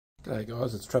G'day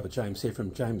guys, it's Trevor James here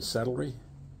from James Saddlery.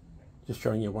 Just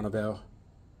showing you one of our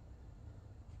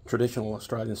traditional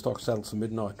Australian stock saddles, the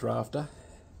Midnight Drafter.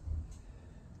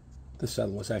 This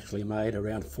saddle was actually made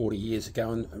around 40 years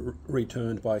ago and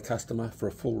returned by a customer for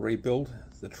a full rebuild.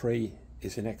 The tree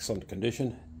is in excellent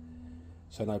condition,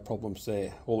 so no problems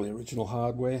there. All the original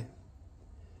hardware.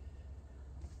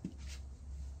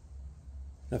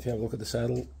 Now if you have a look at the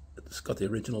saddle, it's got the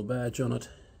original badge on it,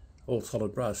 all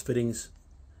solid brass fittings,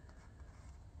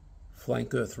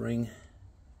 flank earth ring,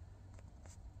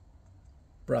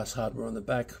 brass hardware on the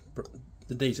back.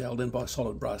 The D's held in by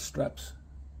solid brass straps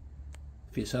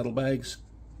for your saddlebags.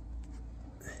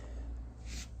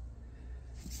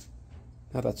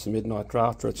 Now that's the Midnight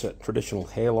Drafter. It's a traditional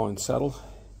hairline saddle.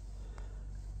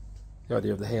 The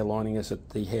idea of the hair lining is that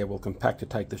the hair will compact to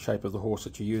take the shape of the horse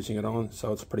that you're using it on,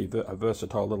 so it's a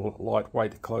versatile little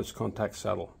lightweight close contact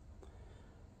saddle.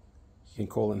 You can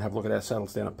call and have a look at our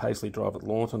saddles down at Paisley Drive at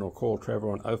Lawnton, or call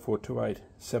Trevor on 0428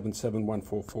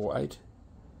 771448.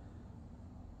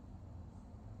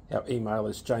 Our email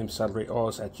is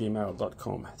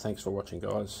jamessaddleryoz@gmail.com. Thanks for watching,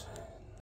 guys.